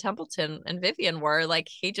Flossie and Templeton and Vivian were. Like,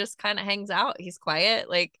 he just kind of hangs out. He's quiet.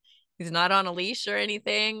 Like, he's not on a leash or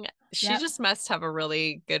anything. She just must have a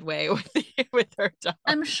really good way with her dog.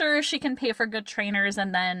 I'm sure she can pay for good trainers,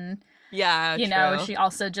 and then you know, she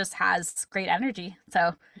also just has great energy.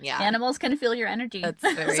 So animals can feel your energy. That's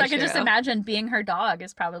very so I can just imagine being her dog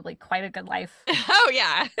is probably quite a good life. Oh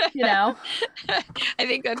yeah. You know? I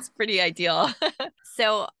think that's pretty ideal.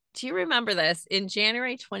 So do you remember this? In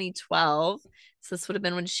January 2012, so this would have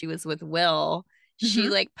been when she was with Will, she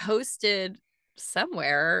like posted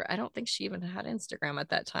somewhere. I don't think she even had Instagram at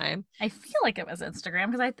that time. I feel like it was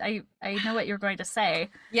Instagram, because I know what you're going to say.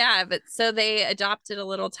 Yeah, but so they adopted a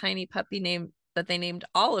little tiny puppy that they named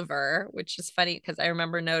Oliver, which is funny because I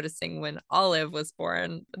remember noticing when Olive was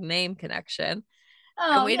born, the name connection.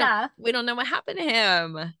 Oh, we don't know what happened to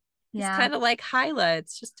him. He's kind of like Hyla.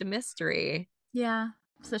 It's just a mystery. Yeah.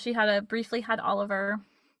 So she briefly had Oliver,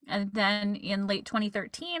 and then in late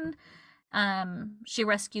 2013, she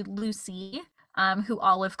rescued Lucy, who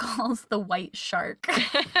Olive calls the white shark.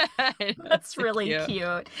 That's really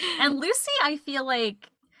cute. And Lucy, I feel like,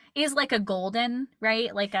 is like a golden,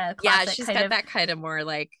 right? Like a classic. Yeah, she's got that kind of more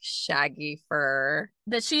like shaggy fur.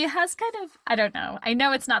 That she has kind of, I don't know. I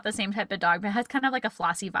know it's not the same type of dog, but it has kind of like a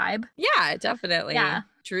Flossie vibe. Yeah, definitely. Yeah.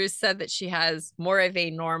 Drew said that she has more of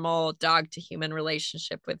a normal dog to human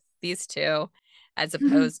relationship with these two, as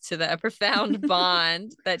opposed to the profound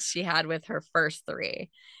bond that she had with her first three.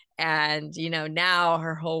 And, you know, now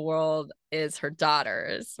her whole world is her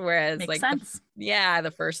daughters. Whereas Makes like, sense.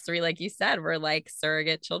 the first three, like you said, were like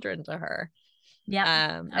surrogate children to her.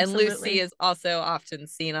 Yeah. And Lucy is also often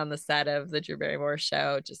seen on the set of the Drew Barrymore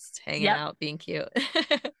show, just hanging out, being cute.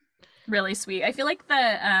 Really sweet. I feel like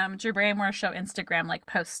the Drew Barrymore show Instagram like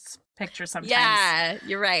posts pictures sometimes. Yeah,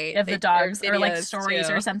 you're right. Of the dogs, or like stories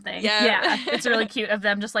or something. Yeah. It's really cute of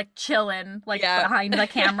them just like chilling, like behind the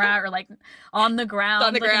camera, or like on the ground.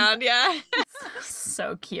 On the ground, It's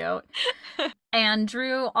so cute. And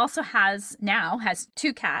Drew also has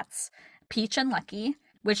two cats, Peach and Lucky,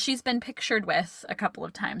 which she's been pictured with a couple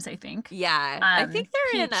of times, I think. Yeah. I think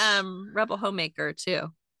they're Peach... in Rebel Homemaker too.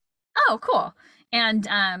 Oh, cool. And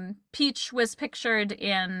Peach was pictured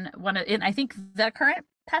in I think the current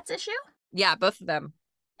Pets issue. Yeah, both of them.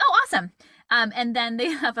 Oh, awesome. And then they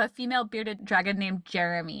have a female bearded dragon named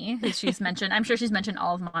Jeremy, who she's mentioned. I'm sure she's mentioned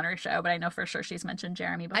all of them on her show, but I know for sure she's mentioned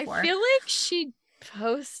Jeremy before. I feel like she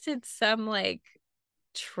posted some like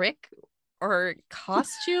trick or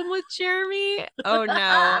costume with Jeremy. Oh no,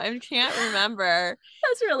 I can't remember.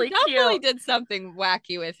 That's really cute. Definitely did something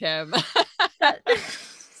wacky with him.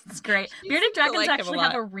 It's great. Bearded dragons actually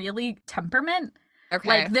have a really temperament. Okay.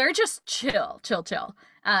 Like, they're just chill.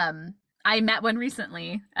 I met one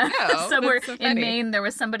recently. Somewhere in Maine, there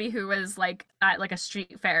was somebody who was like at like a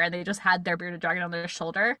street fair, and they just had their bearded dragon on their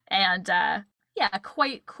shoulder. And Yeah,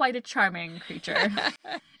 quite a charming creature.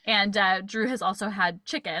 And Drew has also had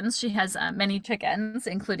chickens. She has many chickens,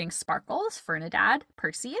 including Sparkles, Fernandad,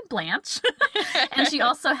 Percy, and Blanche. And she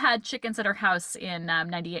also had chickens at her house in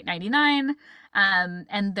 98, 99.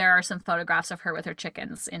 And there are some photographs of her with her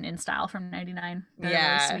chickens in style from 99. They're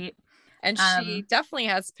really sweet. And she definitely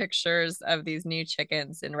has pictures of these new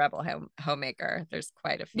chickens in Rebel Homemaker. There's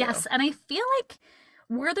quite a few. Yes, and I feel like,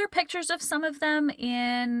 were there pictures of some of them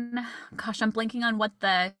in, gosh, I'm blanking on what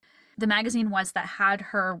the magazine was that had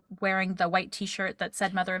her wearing the white t-shirt that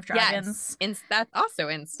said Mother of Dragons. Yes, that's also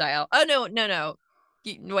in style. Oh, no.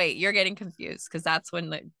 Wait, you're getting confused because that's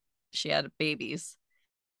when she had babies.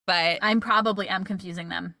 But I'm confusing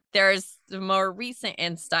them. There's the more recent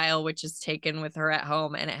in style, which is taken with her at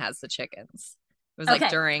home, and it has the chickens. It was like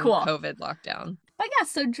during COVID lockdown. But yeah,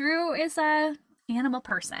 so Drew is a animal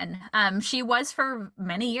person. She was for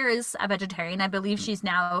many years a vegetarian. I believe she's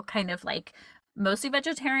now kind of like mostly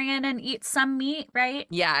vegetarian and eats some meat, right?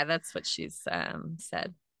 Yeah, that's what she's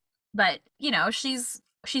said. But, you know, she's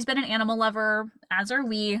been an animal lover, as are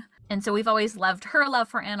we. And so we've always loved her love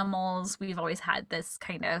for animals. We've always had this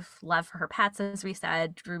kind of love for her pets, as we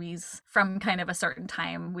said. Drewies, from kind of a certain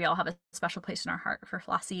time, we all have a special place in our heart for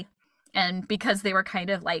Flossie. And because they were kind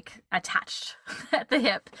of like attached at the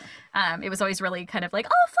hip, it was always really kind of like,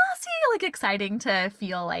 oh, Flossie, like exciting to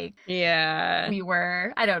feel like we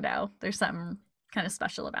were, I don't know, there's something kind of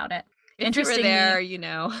special about it. Interestingly, you were there, you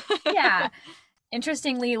know. Yeah.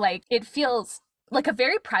 Interestingly, like it feels like a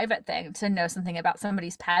very private thing to know something about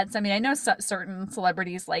somebody's pets. I mean, I know certain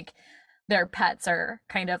celebrities, like their pets are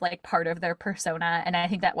kind of like part of their persona. And I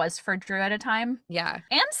think that was for Drew at a time. Yeah.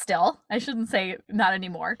 And still, I shouldn't say not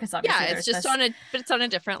anymore, because obviously it's just but it's on a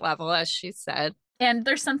different level, as she said. And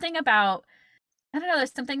there's something about, I don't know,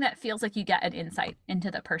 there's something that feels like you get an insight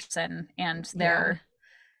into the person and their,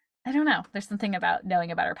 I don't know, there's something about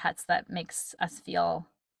knowing about our pets that makes us feel,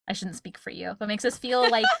 I shouldn't speak for you, but makes us feel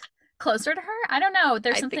like closer to her. I don't know.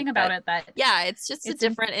 There's something about it that. Yeah, it's just a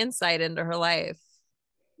different insight into her life.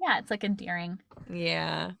 Yeah, it's like endearing.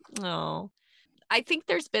 Yeah. Oh, I think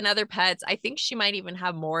there's been other pets. I think she might even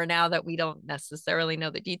have more now that we don't necessarily know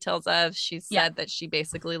the details of. She said that she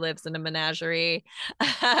basically lives in a menagerie.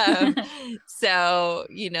 So,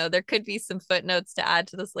 you know, there could be some footnotes to add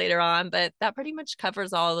to this later on, but that pretty much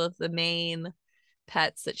covers all of the main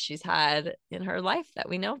pets that she's had in her life that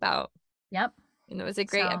we know about. Yep. And it was a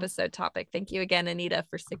great episode topic. Thank you again, Anita,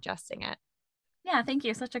 for suggesting it. Yeah, thank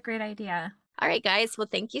you. Such a great idea. All right, guys. Well,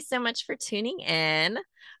 thank you so much for tuning in.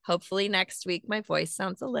 Hopefully next week my voice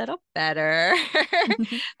sounds a little better.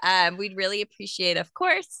 We'd really appreciate, of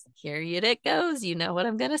course, here it goes. You know what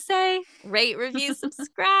I'm going to say. Rate, review,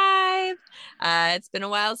 subscribe. It's been a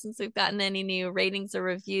while since we've gotten any new ratings or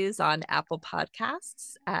reviews on Apple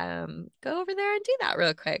Podcasts. Go over there and do that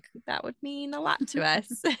real quick. That would mean a lot to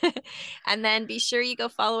us. And then be sure you go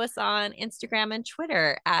follow us on Instagram and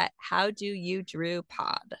Twitter at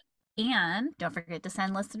HowDoYouDrewPod. And don't forget to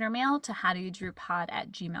send listener mail to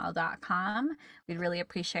howdoyoudrewpod@gmail.com. We'd really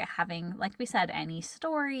appreciate having, like we said, any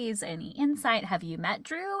stories, any insight. Have you met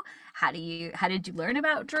Drew? How did you learn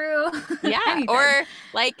about Drew? Yeah. Or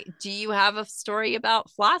like, do you have a story about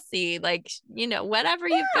Flossie? Like, you know, whatever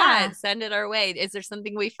you've got, send it our way. Is there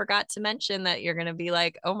something we forgot to mention that you're going to be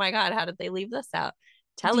like, oh my God, how did they leave this out?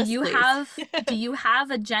 Tell us, please. Do you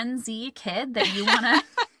have a Gen Z kid that you want to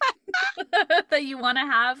that you want to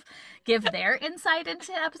have give their insight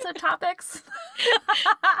into episode topics?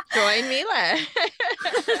 Join Mila.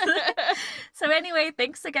 So anyway,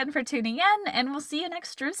 thanks again for tuning in, and we'll see you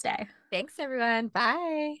next Tuesday. Thanks, everyone.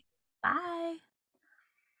 Bye. Bye.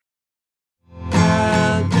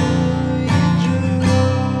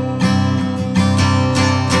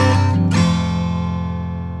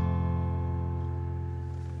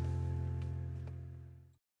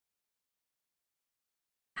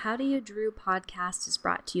 How Do You Drew podcast is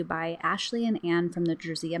brought to you by Ashley and Anne from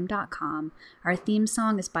thedrewseum.com. Our theme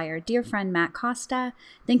song is by our dear friend Matt Costa.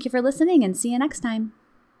 Thank you for listening and see you next time.